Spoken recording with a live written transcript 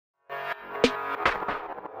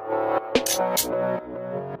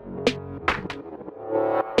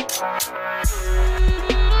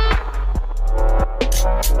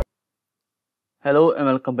Hello and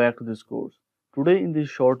welcome back to this course. Today in this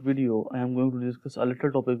short video, I am going to discuss a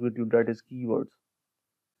little topic with you, that is keywords.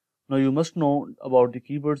 Now you must know about the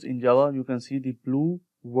keywords in Java. You can see the blue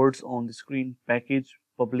words on the screen: package,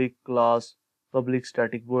 public, class, public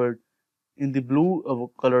static void. In the blue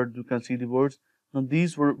color you can see the words. Now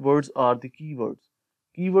these words are the keywords.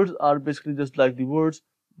 Keywords are basically just like the words,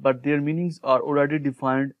 but their meanings are already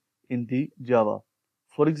defined in the Java.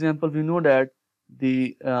 For example, we know that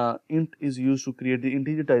the int is used to create the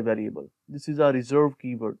integer type variable. This is a reserved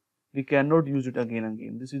keyword. We cannot use it again and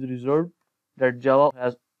again. This is reserved, that Java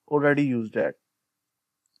has already used that.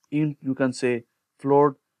 Int, you can say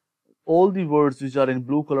float. All the words which are in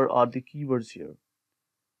blue color are the keywords here.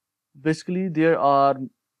 Basically, there are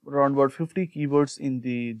around about 50 keywords in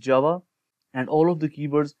the Java, and all of the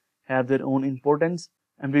keywords have their own importance,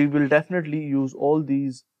 and we will definitely use all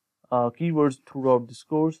these keywords throughout this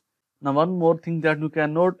course. Now, one more thing, that you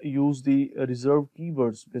cannot use the reserved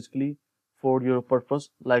keywords basically for your purpose.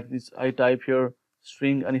 Like this, I type here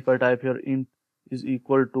string, and if I type here int is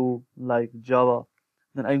equal to like Java,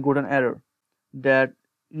 then I got an error that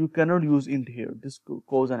you cannot use int here. This could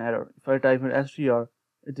cause an error. If I type in str,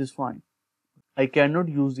 it is fine. I cannot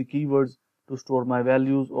use the keywords to store my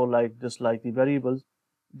values, or like just like the variables.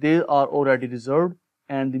 They are already reserved,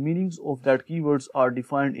 and the meanings of that keywords are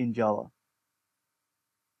defined in Java.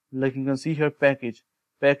 Like you can see here, package.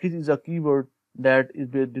 Package is a keyword that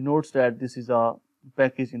denotes that this is a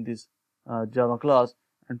package in this Java class,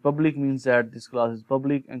 and public means that this class is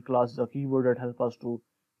public, and class is a keyword that helps us to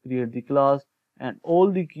create the class. And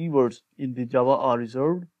all the keywords in the Java are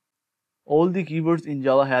reserved. All the keywords in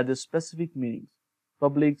Java have the specific meanings: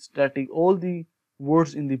 public, static. All the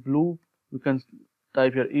words in the blue, you can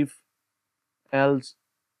type here if, else,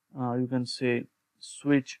 you can say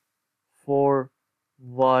switch, for,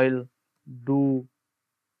 while, do,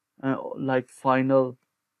 like final,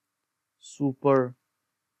 super,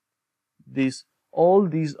 this. All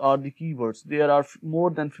these are the keywords. There are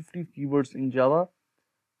more than 50 keywords in Java,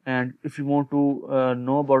 and if you want to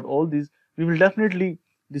know about all these, we will definitely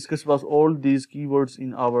discuss about all these keywords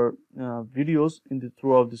in our videos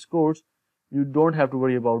throughout this course. You don't have to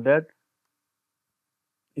worry about that.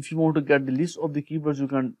 If you want to get the list of the keywords, you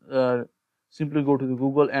can simply go to the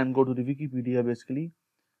Google and go to the Wikipedia basically,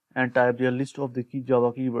 and type their list of the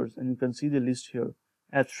Java keywords, and you can see the list here: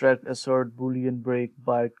 abstract, assert, boolean, break,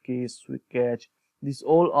 byte, case, switch, catch. These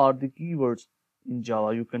all are the keywords in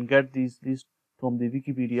Java. You can get these lists from the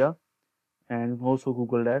Wikipedia, and you can also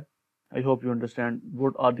Google that. I hope you understand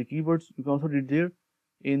what are the keywords. You can also read there,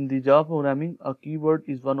 in the Java programming, a keyword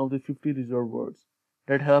is one of the 50 reserved words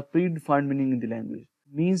that have predefined meaning in the language.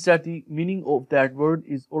 Means that the meaning of that word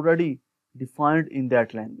is already defined in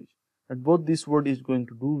that language, and what this word is going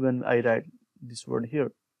to do when I write this word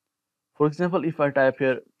here. For example, if I type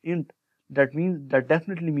here int, that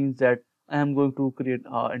definitely means that I am going to create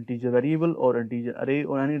an integer variable or integer array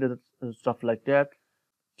or any other stuff like that.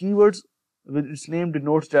 Keywords with its name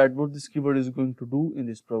denotes that what this keyword is going to do in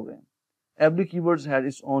this program. Every keyword has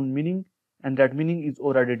its own meaning, and that meaning is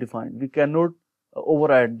already defined. We cannot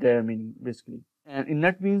override their meaning basically. And in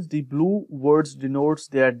that means, the blue words denotes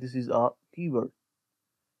that this is a keyword.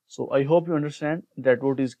 So I hope you understand that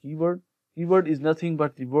what is keyword. Keyword is nothing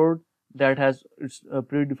but the word that has its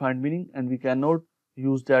predefined meaning, and we cannot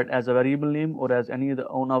use that as a variable name or as any other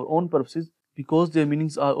on our own purposes, because their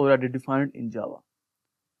meanings are already defined in Java.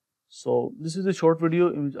 So this is a short video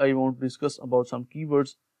in which I want to discuss about some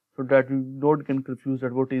keywords, so that you don't get confused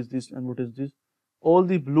that what is this and what is this. All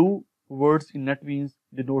the blue words in NetBeans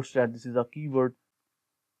denotes that this is a keyword.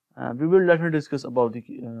 We will definitely discuss about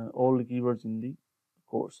all the keywords in the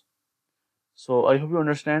course. So I hope you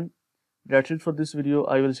understand. That's it for this video.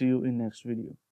 I will see you in next video.